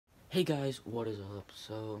Hey guys, what is up?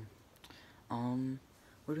 So,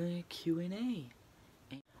 we're doing a Q&A.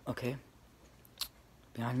 Okay,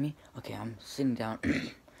 behind me. Okay, I'm sitting down.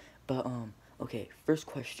 But okay, first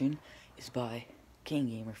question is by King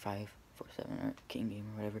Gamer 547 or King Gamer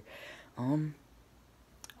whatever.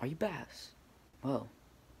 Are you Bass? Well,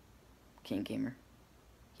 King Gamer,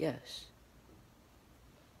 yes.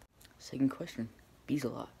 Second question,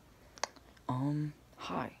 Bees-a-lot.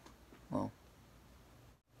 Hi. Well.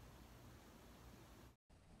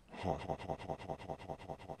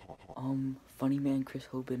 Funny Man, Chris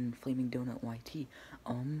Hoban, Flaming Donut YT.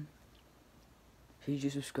 Should you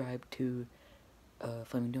subscribe to,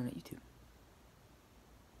 Flaming Donut YouTube?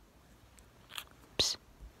 Psst.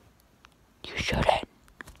 You shouldn't.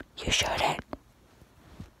 You shouldn't.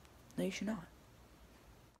 No, you should not.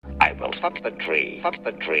 I will fuck the tree, fuck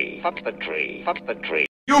the tree, fuck the tree, fuck the tree.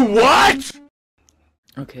 You what?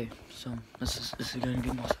 Okay, so this is gonna be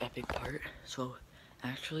the most epic part. So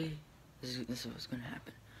actually, this is what's gonna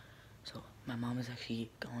happen. So my mom is actually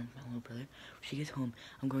gone, my little brother. When she gets home,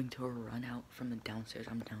 I'm going to run out from the downstairs.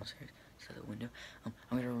 I'm downstairs, it's at the window. I'm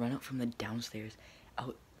gonna run out from the downstairs,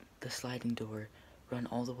 out the sliding door, run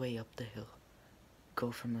all the way up the hill, go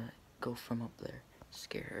from up there,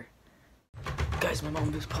 scare her. Guys, my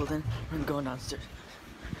mom just pulled in. I'm going downstairs.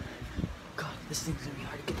 God, this thing's gonna be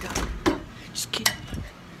hard to get down. Just kidding.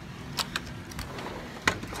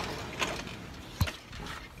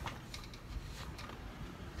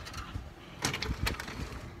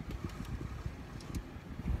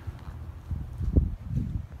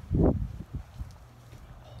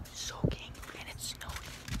 It's soaking and it's snowing.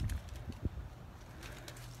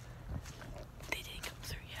 They didn't come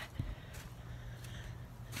through yet.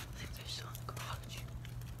 I think they're still in the garage.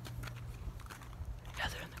 Yeah,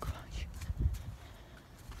 they're in the garage.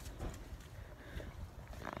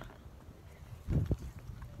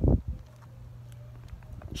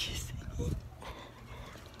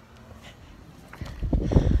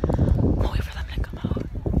 I'll wait for them to come out.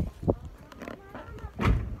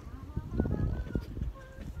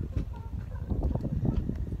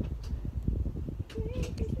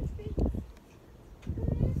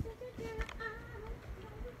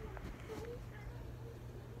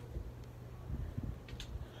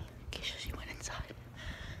 Keisha, she went inside.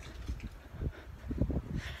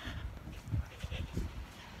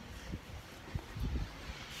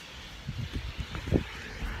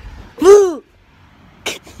 Woo!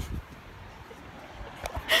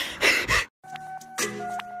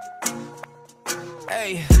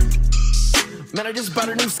 Hey, man, I just bought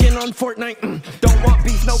a new skin on Fortnite. Don't want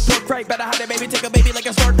beef, no pork, right? Better hide that baby, take a baby like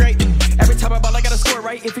a store great. Every time I ball, I gotta score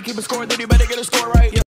right. If you keep a score, then you better get a score right.